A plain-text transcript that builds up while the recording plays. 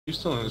You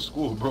still in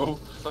school, bro.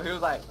 So he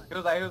was like,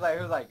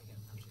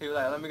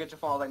 let me get your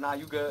phone. I was like, nah,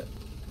 you good.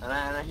 And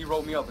then he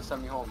rolled me up and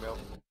sent me home, yo.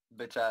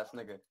 Bitch ass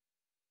nigga.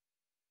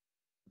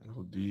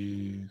 Oh,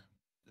 D.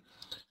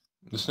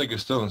 This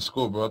nigga's still in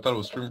school, bro. I thought it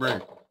was spring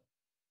break.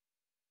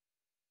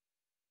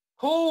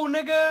 Who,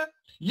 nigga?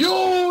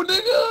 You,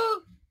 nigga!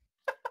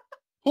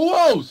 Who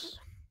else?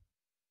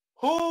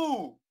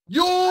 Who?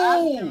 You!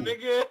 Ask him,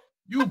 nigga.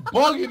 You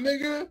bugging,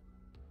 nigga!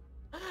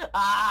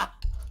 Ah,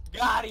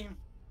 got him.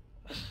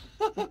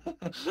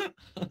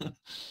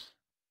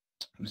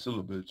 You still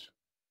a bitch.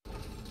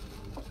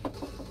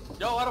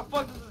 Yo, why the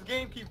fuck does this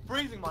game keep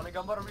freezing, my nigga?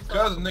 I'm about to restart.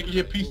 Cause nigga,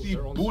 your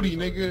PC booty,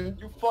 nigga.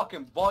 You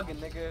fucking bugging,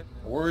 nigga.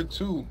 Word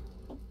 2.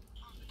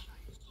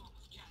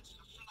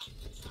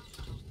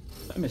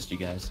 I missed you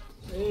guys.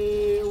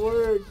 Hey, it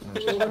worked.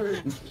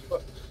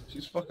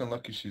 She's fucking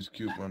lucky she's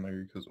cute, my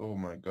nigga, cause oh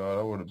my god,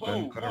 I would've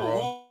been cut her Who?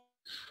 off.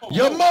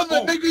 Your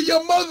mother, nigga,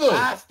 your mother! Who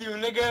asked you,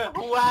 nigga?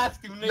 Who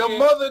asked you, nigga? Your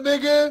mother,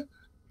 nigga!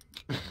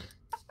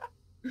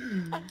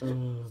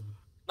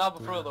 Nah,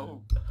 but for real though,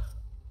 who?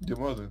 Your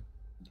mother.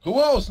 Who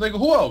else, nigga?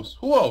 Who else?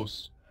 Who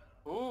else?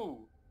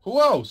 Who? Who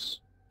else?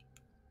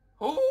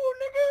 Who,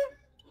 nigga?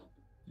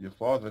 Your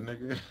father,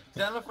 nigga.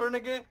 Jennifer,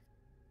 nigga?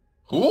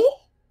 Who?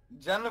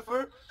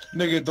 Jennifer?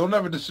 Nigga, don't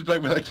ever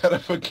disrespect me like that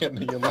ever again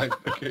in your life,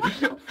 okay?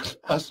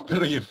 I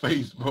spit on your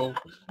face, bro.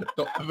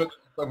 Don't ever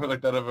disrespect me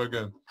like that ever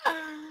again.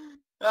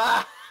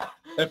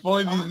 If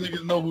only these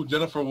niggas know who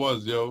Jennifer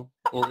was, yo.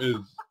 Or is.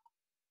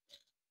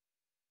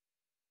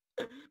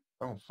 I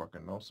don't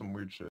fucking know. Some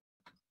weird shit.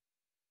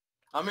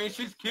 I mean,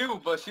 she's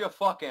cute, but she a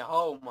fucking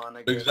hoe, my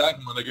nigga.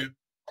 Exactly, my nigga.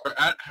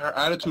 Her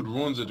attitude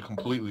ruins it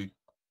completely.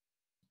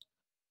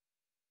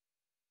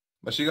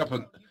 But she got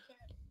put...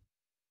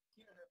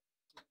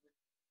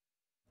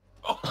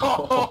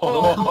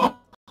 Oh,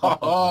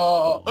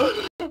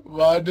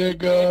 my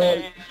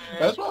nigga.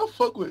 That's why I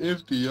fuck with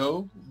Ifty,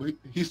 yo. But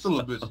he's still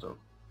a bitch, though.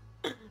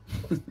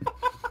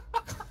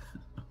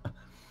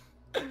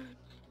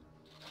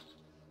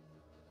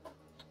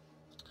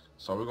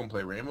 So we're gonna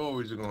play Rainbow, or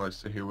we're just gonna like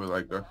sit here with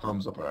like our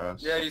thumbs up our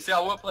ass? Yeah, you see, I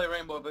will play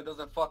Rainbow if it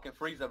doesn't fucking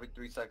freeze every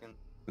 3 seconds.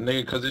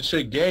 Nigga, cause it's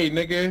shit gay,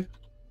 nigga.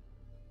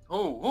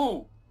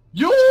 Who?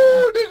 You,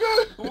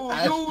 nigga! Who,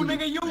 you,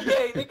 nigga, you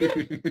gay,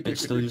 nigga! Bitch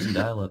still using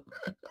dial-up.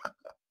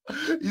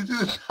 You see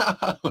the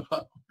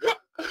dial-up.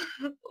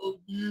 Oh,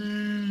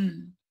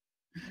 you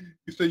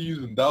said you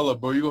using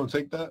dial-up, bro. You gonna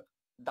take that?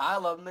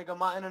 Dial up, nigga.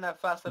 My internet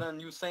faster than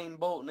Usain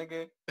Bolt,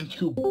 nigga.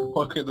 You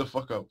bugging the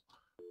fuck out.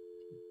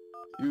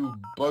 You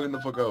bugging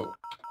the fuck out.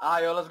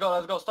 Alright, yo, let's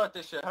go. Start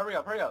this shit. Hurry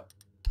up.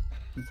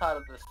 I'm tired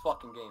of this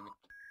fucking game.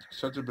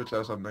 Shut your bitch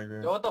ass up,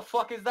 nigga. Yo, what the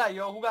fuck is that,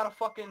 yo? Who got a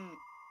fucking...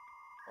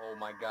 Oh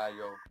my god,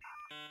 yo.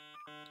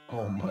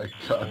 Oh my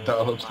god,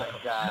 dial-up. Oh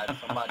my god,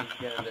 somebody's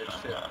getting their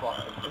shit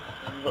fucking...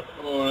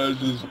 Oh, that's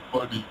just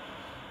funny.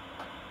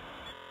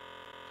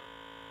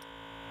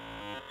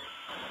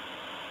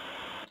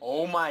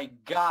 Oh my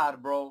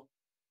god, bro.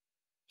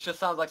 Shit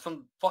sounds like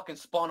some fucking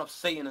spawn of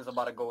Satan is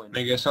about to go in.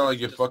 Nigga, it sound like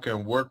your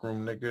fucking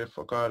workroom, nigga.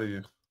 Fuck out of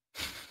here.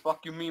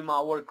 Fuck you mean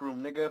my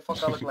workroom, nigga.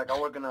 Fuck, I look like I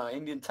work in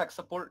Indian tech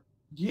support.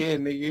 Yeah,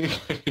 nigga.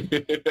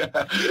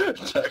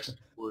 Tech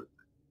support.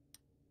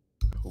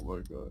 Oh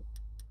my god.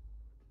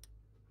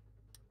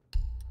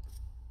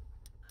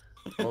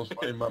 Most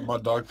funny, my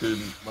doctor,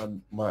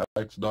 my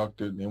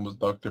ex-doctor name was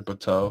Dr.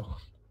 Patel.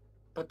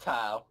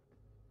 Patel.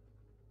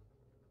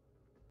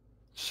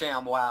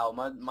 ShamWow.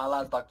 My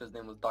last doctor's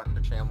name was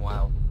Dr.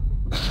 ShamWow.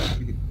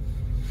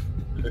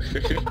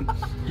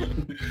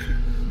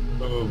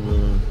 Oh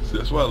man. See,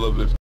 that's why I love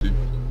Ifty.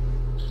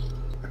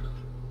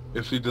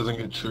 Ifty doesn't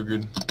get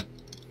triggered.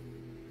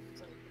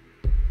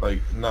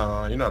 Like,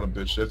 nah, you're not a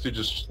bitch. Ifty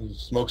just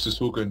smokes his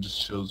hookah and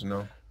just chills, you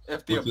know?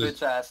 If you're a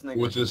bitch ass nigga.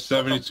 With his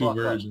 72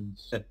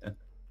 virgins.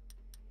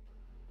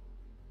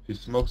 He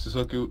smokes his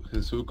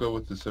hookah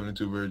with his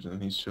 72 virgins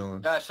and he's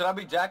chilling. Yeah, should I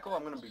be Jackal?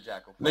 I'm gonna be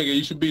Jackal. Nigga,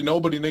 you should be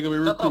nobody, nigga. We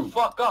Shut recruit. the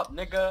fuck up,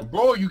 nigga.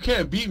 Bro, you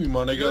can't beat me,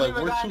 my nigga. You don't Like,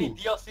 even we're got two. any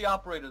DLC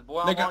operators,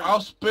 boy. Nigga,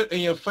 I'll spit in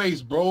your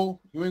face, bro.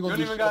 You ain't gonna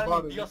do You don't shit even got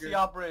about any it, DLC nigga.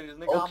 operators,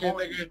 nigga. Okay,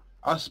 nigga.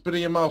 I'll spit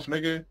in your mouth,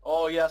 nigga.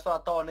 Oh, yeah, that's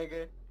what I thought,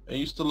 nigga. And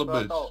you still a That's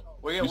what I bitch. thought.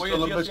 Where You your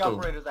still a DLC bitch, though.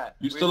 operators at?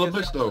 You Where still a your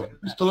bitch, DLC though. operators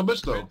You at? still a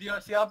bitch, Where though. your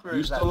DLC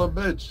operators You at? still a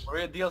bitch. Where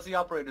your DLC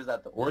operators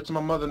at, though? Word to my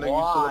mother, nigga.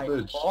 Why? You still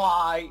a bitch.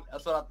 Why?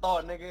 That's what I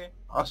thought, nigga.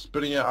 I'll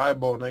spit in your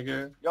eyeball,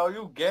 nigga. Yo,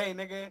 you gay,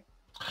 nigga.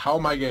 How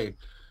am I gay?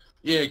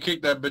 Yeah,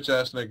 kick that bitch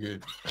ass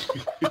nigga.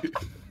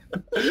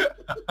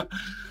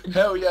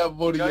 Hell yeah,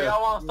 buddy. Yo, Yeah.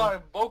 y'all wanna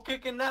start boat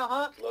kicking now,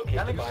 huh?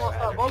 Y'all niggas wanna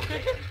start boat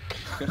kicking?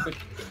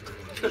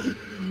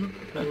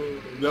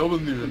 That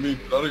wasn't even me.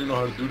 I don't even know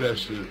how to do that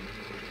shit.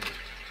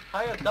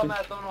 How your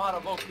dumbass don't know how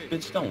to boat kick?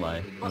 Bitch, don't lie.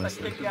 I'm gonna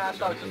kick your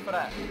ass out just for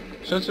that.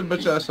 Shut your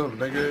bitch ass up,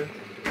 nigga.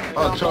 Nigga,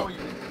 I'll I'll drop, mow you.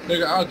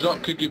 nigga, I'll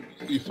drop kick you.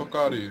 You fuck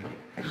out of here.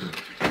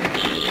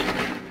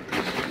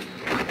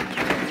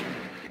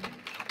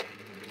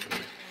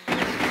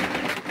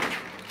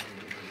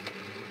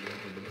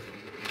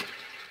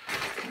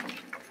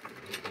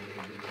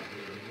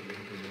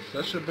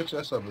 Shut your bitch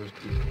ass up, bitch.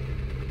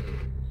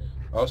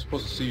 I was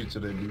supposed to see you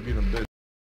today, but you being a bitch.